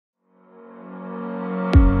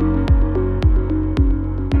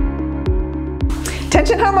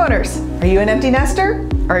Attention homeowners, are you an empty nester?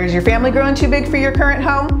 Or is your family growing too big for your current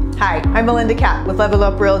home? Hi, I'm Melinda Kapp with Level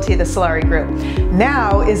Up Realty, the Solari Group.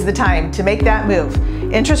 Now is the time to make that move.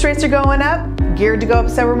 Interest rates are going up, geared to go up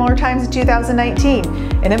several more times in 2019,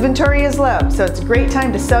 and inventory is low, so it's a great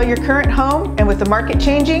time to sell your current home, and with the market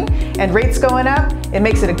changing and rates going up, it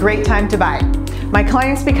makes it a great time to buy. My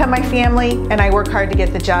clients become my family, and I work hard to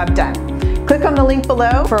get the job done. Click on the link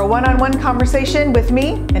below for a one-on-one conversation with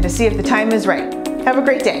me and to see if the time is right. Have a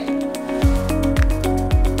great day.